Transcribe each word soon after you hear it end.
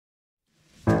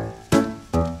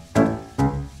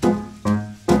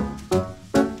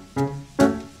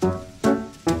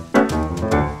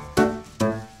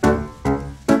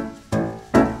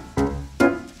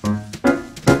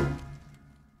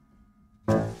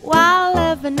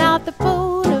puffing out the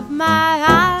boot of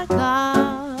my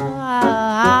car.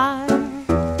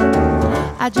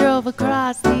 I drove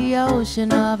across the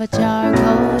ocean of a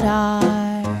charcoal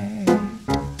heart,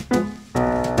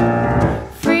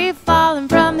 free falling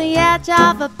from the edge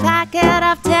of a packet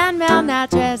of 10 mil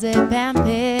nitrazepam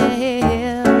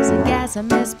pills. I guess I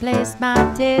misplaced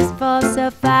my taste for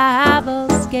survival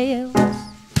skills.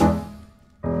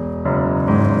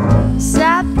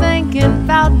 Sat thinking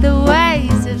about the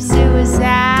ways of suicide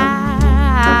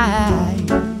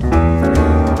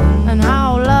and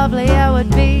how lovely it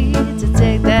would be to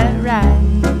take that ride.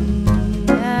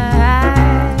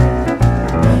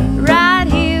 Right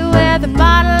here with a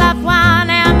bottle of wine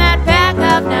and that pack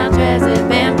of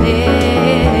nitrazepam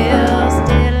pills.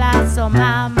 Still I saw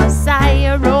my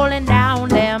Messiah rolling down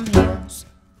them hills.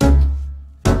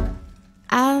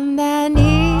 And then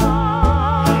he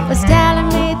was telling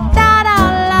me that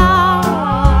our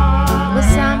love was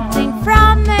something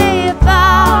from the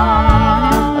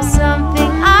above, or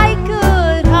something I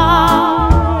could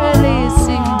hardly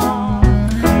see.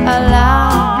 A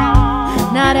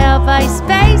love not held by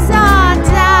space or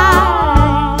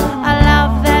time, a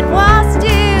love that was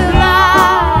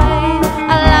divine,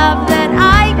 a love that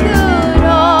I could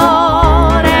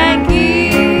hold and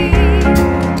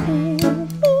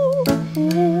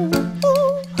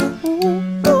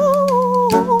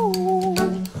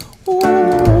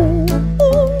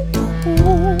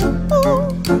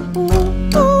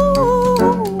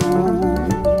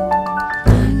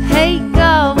Hey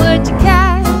girl, would you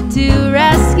care to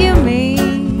rescue me?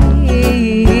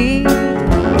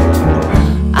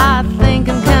 I think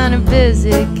I'm kinda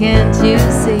busy, can't you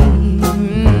see?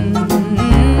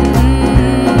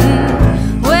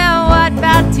 Well, what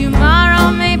about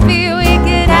tomorrow? Maybe we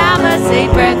could have a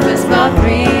safe breakfast for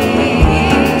 3.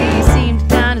 Seemed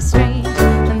kinda strange,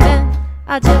 and then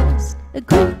I just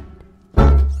agreed.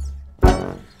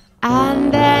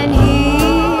 And then he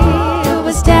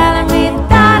was telling me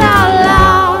that our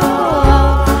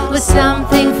love was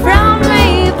something from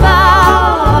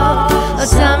above, or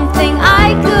something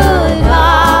I could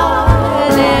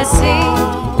hardly see.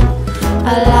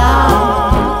 A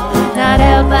love not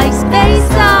held by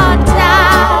space or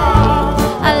time,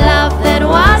 a love that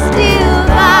was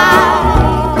divine,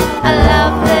 a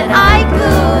love that I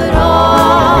could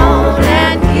hold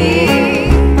and keep.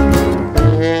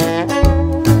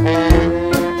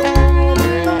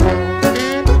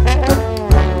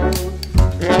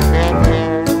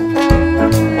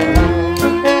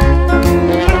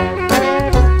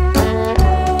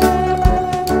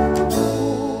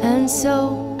 And so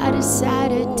I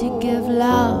decided to give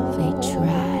love a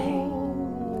try,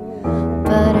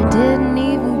 but I didn't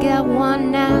even get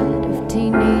one night of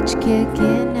teenage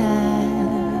kicking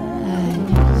eyes.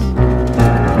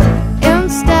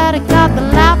 Instead I got the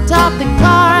laptop that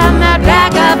called